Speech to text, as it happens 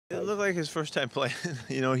It looked like his first time playing.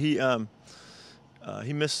 You know, he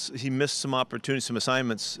missed some opportunities, some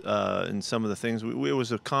assignments in some of the things. It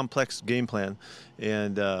was a complex game plan,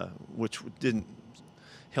 and which didn't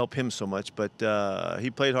help him so much. But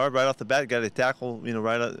he played hard right off the bat. Got a tackle, you know,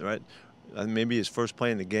 right. Maybe his first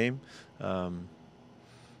play in the game.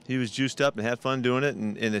 He was juiced up and had fun doing it,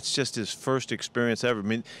 and it's just his first experience ever. I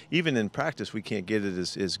mean, even in practice, we can't get it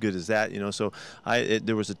as good as that, you know. So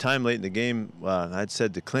there was a time late in the game I'd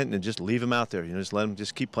said to Clinton, and just leave him out there, you know, just let him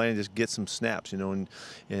just keep playing, just get some snaps, you know, and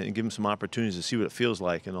give him some opportunities to see what it feels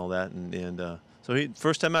like and all that. And so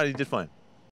first time out, he did fine.